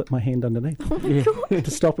just sort of slipped my hand underneath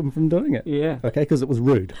to stop him from doing it. Yeah. Okay, because it was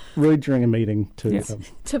rude during a meeting to... Yes.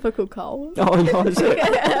 Typical Cole. Oh, was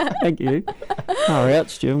it? Thank you. All right,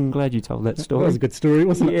 Stu, I'm glad you told that story. That was a good story,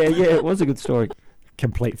 wasn't it? Yeah, it was a good story.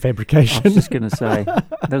 Complete fabrication. I was just going to say,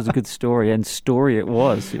 that was a good story, and story it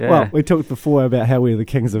was. Yeah. Well, we talked before about how we're the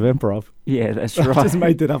kings of improv. Yeah, that's right. I just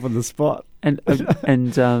made that up on the spot. And I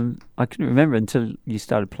couldn't remember until you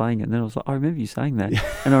started playing it, and then I was like, I remember you saying that.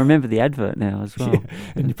 And I remember the advert now as well. Yeah.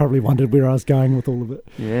 And you probably wondered where I was going with all of it.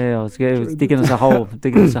 Yeah, I was digging us a hole.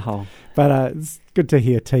 But it's good to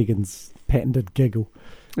hear Tegan's patented giggle.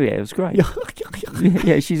 Yeah, it was great.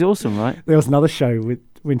 Yeah, she's awesome, right? There was another show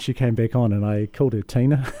when she came back on, and I called her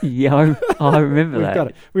Tina. Yeah, I remember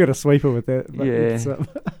that. We got a sweeper with that. Yeah,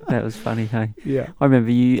 that was funny, hey? Yeah. I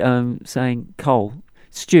remember you saying, Cole,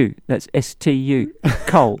 Stu, that's S-T-U.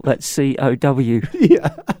 Cole, that's C-O-W.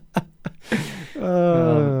 Yeah.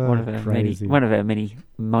 One of our many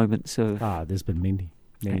moments of... there's been many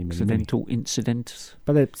accidental incidents.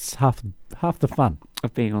 But that's half the fun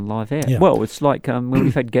of being on live air. Yeah. Well, it's like when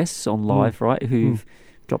we've had guests on live, right, who've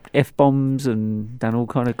dropped F-bombs and done all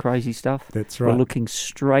kind of crazy stuff. That's right. We're looking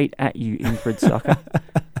straight at you, Ingrid Sucker.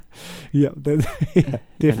 Yeah,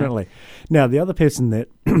 definitely. Now, the other person that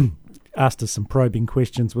asked us some probing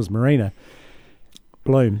questions was Marina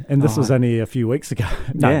Bloom, and this was only a few weeks ago.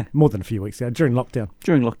 No, more than a few weeks ago, during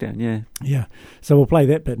lockdown. Yeah. Yeah. So we'll play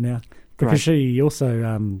that bit now. Because she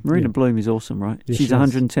also... Marina Bloom is awesome, right? Yeah, she's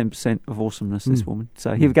 110% of awesomeness, this woman.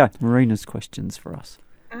 So here we go. Marina's questions for us.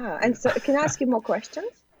 And so can I ask you more questions?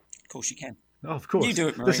 Of course you can. Oh, of course. You do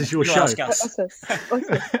it, Marina. This is your show. Awesome.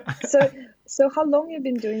 So how long have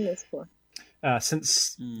you been doing this for?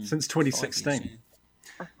 Since 2016.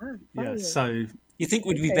 Yeah, so... You think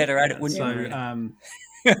we'd be better at it, wouldn't you?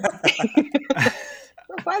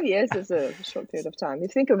 Well, 5 years is a short period of time. You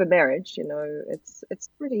think of a marriage, it's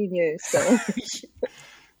pretty new still.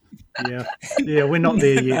 Yeah, we're not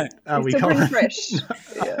there yet. Are we? It's pretty fresh.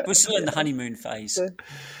 Yeah. We're still in the honeymoon phase.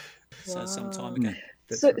 So some time ago.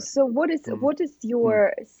 So what is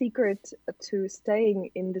your secret to staying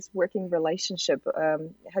in this working relationship?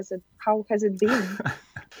 How has it been?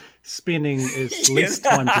 Spending as least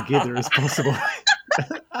time together as possible.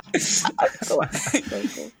 Cool.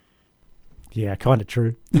 Yeah, kind of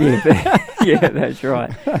true. Yeah, that's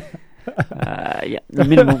right.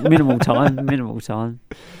 Minimal time. So.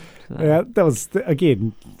 Yeah, that was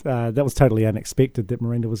that was totally unexpected that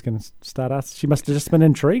Marina was going to start us. She must have just been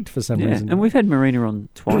intrigued for some reason. And we've had Marina on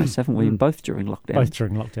twice, haven't we? Both during lockdown. Both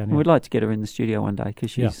during lockdown. Yeah. And we'd like to get her in the studio one day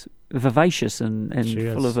because she's vivacious and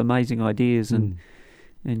full of amazing ideas and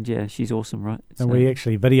she's awesome, right? And we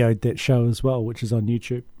actually videoed that show as well, which is on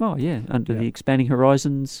YouTube. Oh yeah, under the Expanding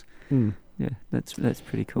Horizons. Yeah, that's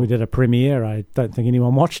pretty cool. We did a premiere. I don't think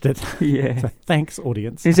anyone watched it. Yeah. So thanks,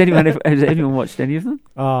 audience. Has anyone watched any of them?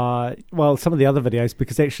 Well, some of the other videos,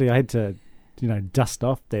 because actually I had to, dust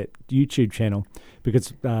off that YouTube channel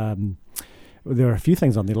because there are a few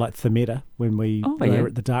things on there, like Themeta, when we were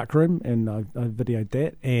at the dark room, and I videoed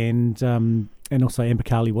that, and also Amber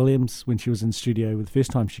Carly Williams when she was in studio the first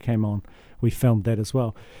time she came on, we filmed that as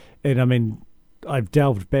well. And I mean, I've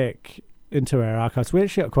delved back into our archives. We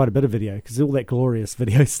actually got quite a bit of video because all that glorious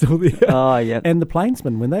video is still there. Oh, yeah. And the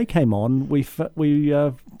Plainsmen, when they came on, we filmed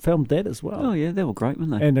that as well. Oh, yeah, they were great,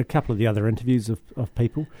 weren't they? And a couple of the other interviews of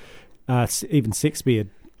people. Even Sexbeard,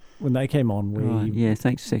 when they came on. Yeah,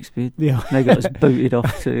 thanks, Sexbeard. Yeah. They got us booted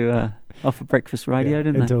off of Breakfast Radio,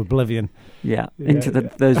 didn't they? Into oblivion. Yeah, into the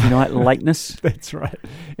Thursday night lateness. That's right.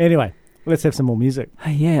 Anyway, let's have some more music.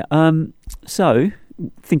 Yeah, so...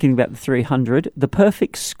 Thinking about the 300, the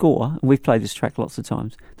perfect score, and we've played this track lots of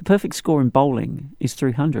times, the perfect score in bowling is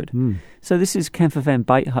 300. So this is Camper Van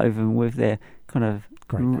Beethoven with their kind of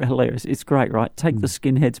hilarious. It's great, right? Take the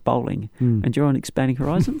Skinheads bowling, and you're on Expanding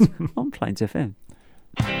Horizons on Plains FM.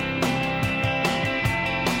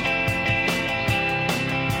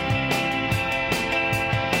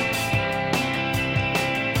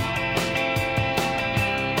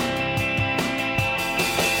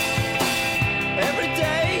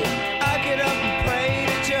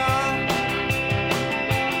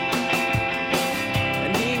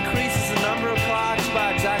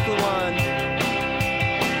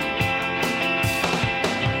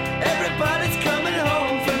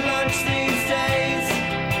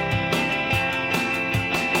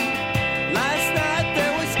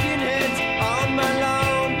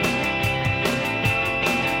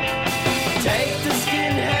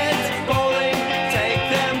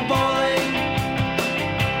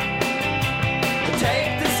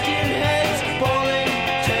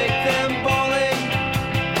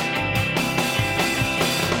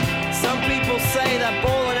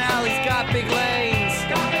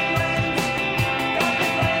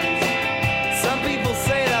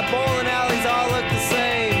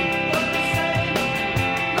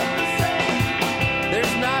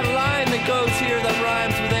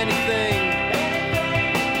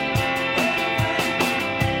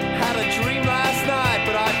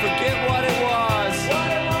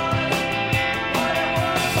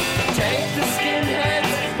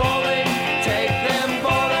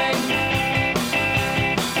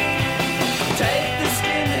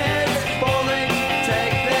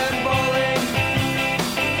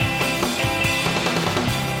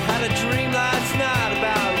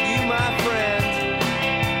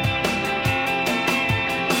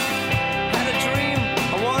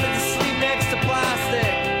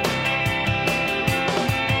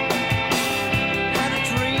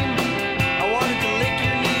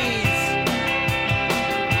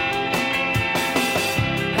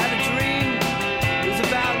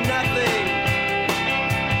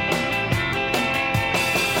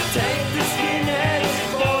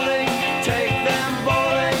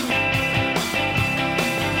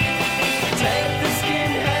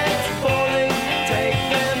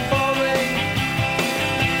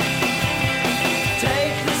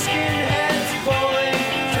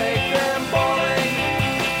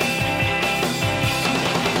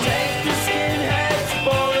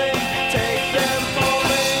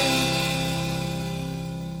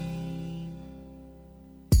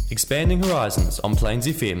 Expanding Horizons on Plains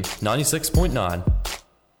FM 96.9.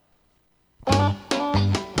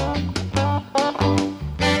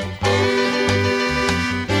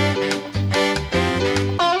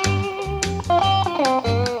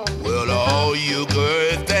 Well, all you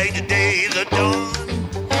girls think the days are done.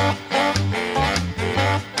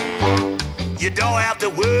 You don't have to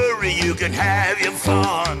worry, you can have your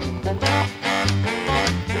fun.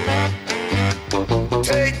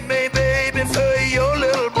 Take me, baby, for your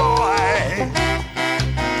little boy.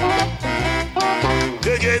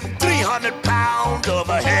 You're getting 300 pounds of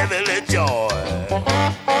a heavenly joy.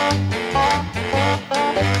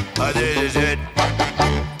 This is it.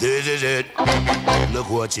 This is it. Look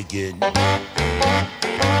what you get.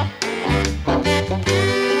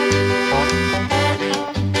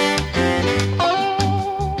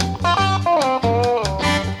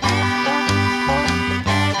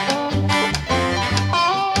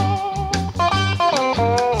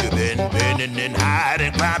 And hide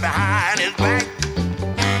and cry behind his back.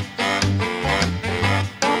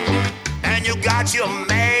 And you got your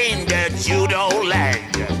mane that you don't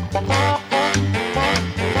like.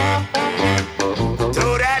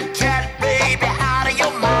 Throw that cat baby out of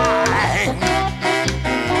your mind.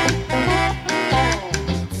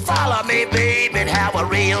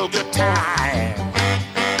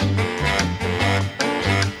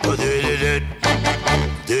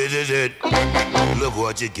 it. Look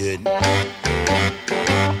what you get.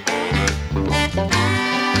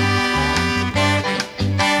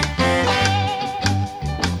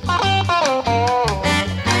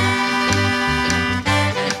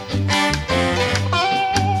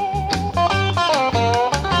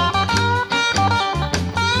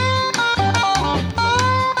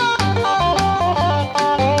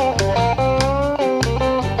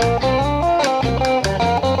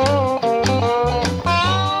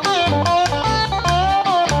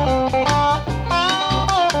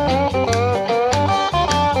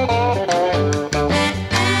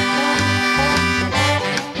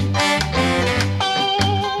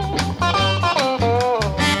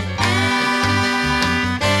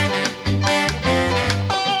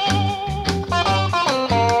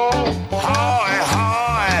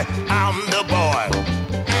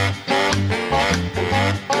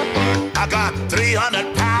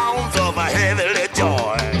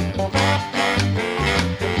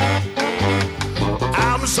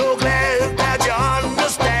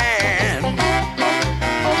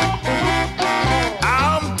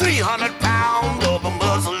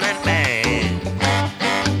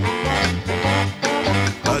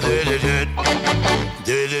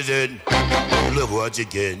 Look what you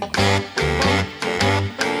get.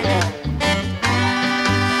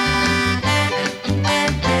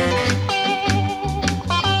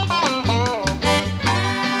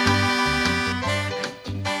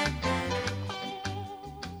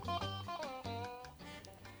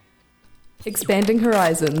 Expanding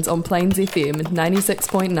Horizons on Plains FM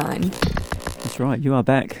 96.9. That's right, you are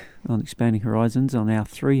back on Expanding Horizons on our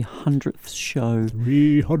 300th show.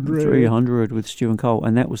 300 with Stu and Cole,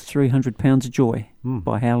 and that was 300 Pounds of Joy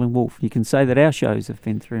by Howling Wolf. You can say that our shows have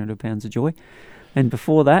been 300 Pounds of Joy. And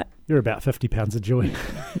before that... You're about 50 pounds of joy.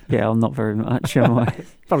 Yeah, I'm not very much, am I?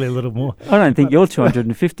 Probably a little more. I don't think you're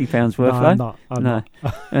 250 pounds worth, no, though. I'm not.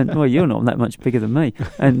 And, well, you're not that much bigger than me.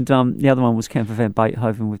 And the other one was Camper Van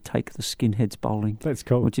Beethoven with Take the Skinheads Bowling. That's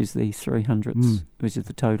cool. Which is the 300s, which is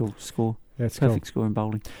the total score. That's perfect score in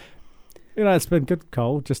bowling. You know, it's been good,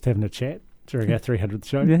 Cole, just having a chat during our 300th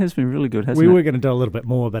show. Yeah, it has been really good, hasn't it? We were going to do a little bit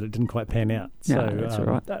more, but it didn't quite pan out. So that's all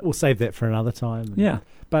right. We'll save that for another time. Yeah.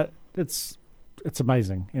 But it's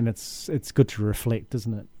amazing, and it's good to reflect,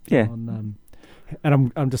 isn't it? Yeah.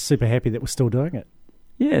 And I'm just super happy that we're still doing it.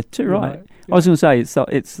 Yeah, too right. I was going to say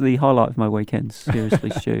it's the highlight of my weekends. Seriously,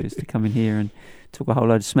 Stu, is to come in here and talk a whole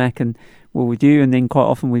load of smack and with you, and then quite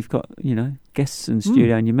often we've got guests in the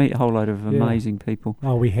studio, and you meet a whole load of amazing people.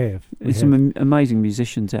 Oh, we have. There's some amazing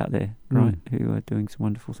musicians out there, right, who are doing some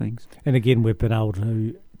wonderful things. And again, we've been able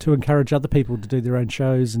to encourage other people to do their own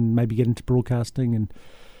shows and maybe get into broadcasting and.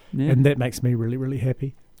 Yeah. And that makes me really, really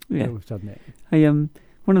happy. Yeah, we've done that. Hey, one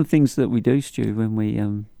of the things that we do, Stu, when we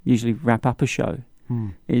usually wrap up a show,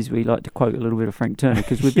 is we like to quote a little bit of Frank Turner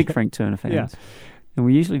because we're big Frank Turner fans. Yeah. And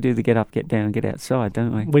we usually do the get up, get down, get outside,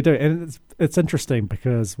 don't we? We do, and it's interesting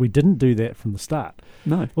because we didn't do that from the start.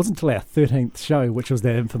 No, it wasn't until our 13th show, which was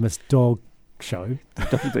that infamous dog show,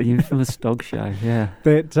 the infamous dog show, yeah.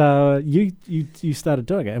 That you started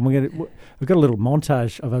doing it, and we've got a little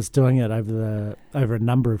montage of us doing it over a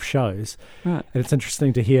number of shows, right? And it's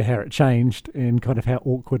interesting to hear how it changed and kind of how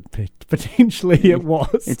awkward potentially it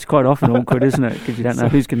was. It's quite often awkward, isn't it? Because you don't know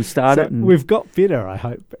who's going to start it. And we've got better, I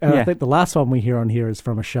hope. And I think the last one we hear on here is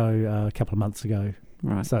from a show a couple of months ago.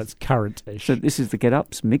 Right. So it's current-ish. So this is the Get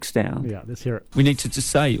Ups mix down. Yeah, let's hear it. We need to just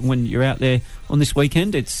say, when you're out there on this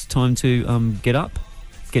weekend, it's time to get up,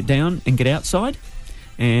 get down and get outside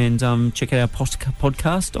and check out our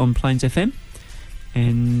podcast on Plains FM.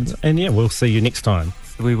 And yeah, we'll see you next time.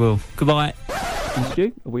 We will. Goodbye. And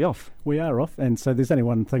Stu, are we off? We are off. And so there's only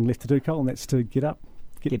one thing left to do, Cole, and that's to get up,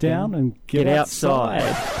 get down and get outside.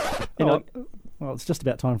 Well, it's just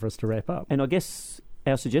about time for us to wrap up. And I guess...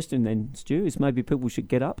 our suggestion then, Stu, is maybe people should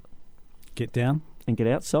get up, get down, and get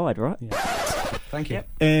outside, right? Yeah. Thank you. Yep.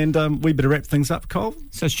 And we better wrap things up, Cole.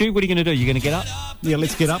 So, Stu, what are you going to do? You're going to get up? Yeah,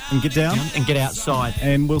 let's get up and get down. And get outside.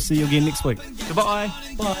 And we'll see you again next week. Goodbye.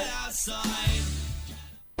 Bye.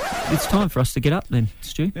 It's time for us to get up then,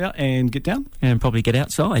 Stu. Yeah, and get down. And probably get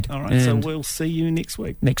outside. All right, so we'll see you next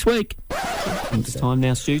week. Next week. It's time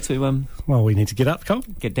now, Stu, to... well, we need to get up, Cole.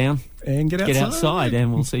 Get down. And get outside.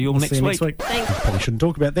 And we'll see you all next week. Thanks. Probably shouldn't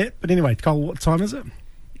talk about that. But anyway, Cole, what time is it?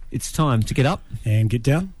 It's time to get up. And get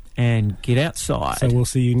down. And get outside. So we'll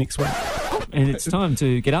see you next week. And it's time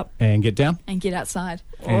to get up. And get down. And get outside.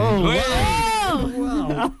 Wow.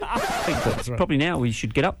 I think that's right. Probably now we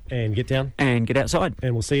should get up. And get down. And get outside.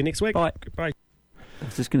 And we'll see you next week. Bye. Goodbye. I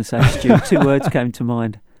was just going to say, Stu, two words came to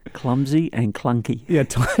mind. Clumsy and clunky. Yeah,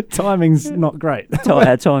 timing's not great.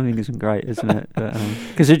 Our timing isn't great, isn't it?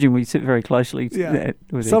 Considering we sit very closely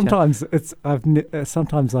with sometimes each other.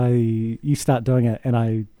 Sometimes you start doing it and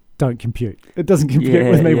I don't compute. It doesn't compute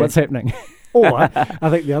with me what's happening. Or I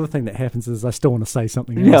think the other thing that happens is I still want to say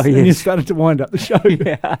something else. And you started to wind up the show.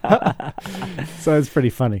 So it's pretty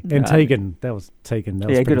funny. And Tegan, that was Tegan. That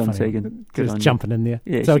was good pretty on funny. Tegan. Good just on jumping in there.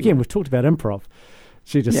 Yeah, so again, we've talked about improv.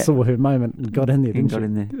 She just saw her moment and got in there, didn't she? Got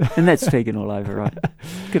in there. And that's Tegan all over, right?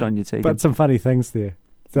 Good on you, Tegan. But some funny things there.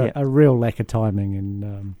 So a real lack of timing.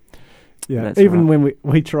 And that's even right. when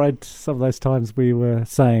we tried some of those times we were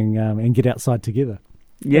saying and get outside together.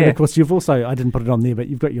 Yeah. And of course, you've also, I didn't put it on there, but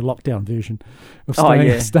you've got your lockdown version of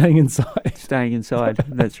staying inside. Staying inside,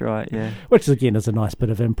 that's right, yeah. Which, again, is a nice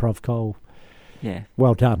bit of improv, Cole. Yeah.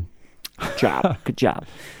 Well done. Good job.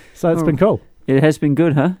 So it's been cool. It has been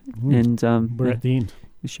good, huh? And we're at the end.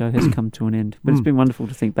 The show has come to an end. But it's been wonderful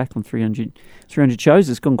to think back on 300 shows.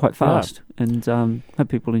 It's gone quite fast. Yeah. And hope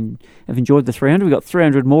people have enjoyed the 300. We've got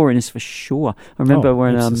 300 more in us for sure. I remember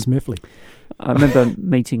when... smoothly. I remember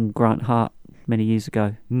meeting Grant Hart many years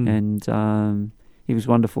ago, and he was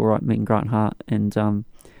wonderful, right, meeting Grant Hart. And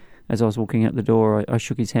as I was walking out the door, I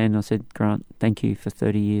shook his hand and I said, Grant, thank you for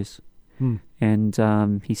 30 years.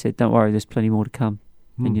 And he said, don't worry, there's plenty more to come.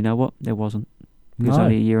 And you know what? There wasn't. Because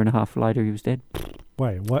only a year and a half later he was dead.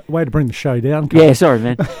 Way to bring the show down. Yeah, sorry,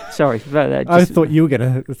 man. Sorry about that. I thought you were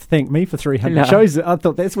going to thank me for 300 shows. I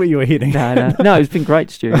thought that's where you were heading. No, it's been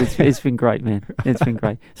great, Stu. It's been great, man. It's been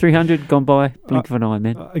great. 300 gone by, blink of an eye,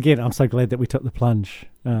 man. Again, I'm so glad that we took the plunge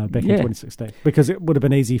back in 2016 because it would have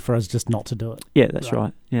been easy for us just not to do it. Yeah, that's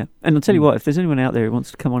right. Yeah, and I'll tell you what, if there's anyone out there who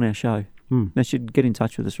wants to come on our show, they should get in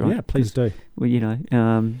touch with us, right? Yeah, please do. Well,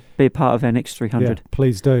 be a part of our next 300. Yeah,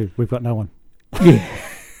 please do. We've got no one. Yeah.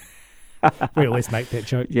 We always make that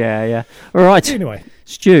joke. Yeah. All right. Anyway.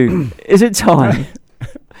 Stu, is it time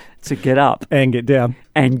to get up? And get down.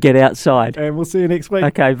 And get outside? And we'll see you next week.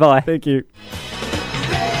 Okay, bye. Thank you.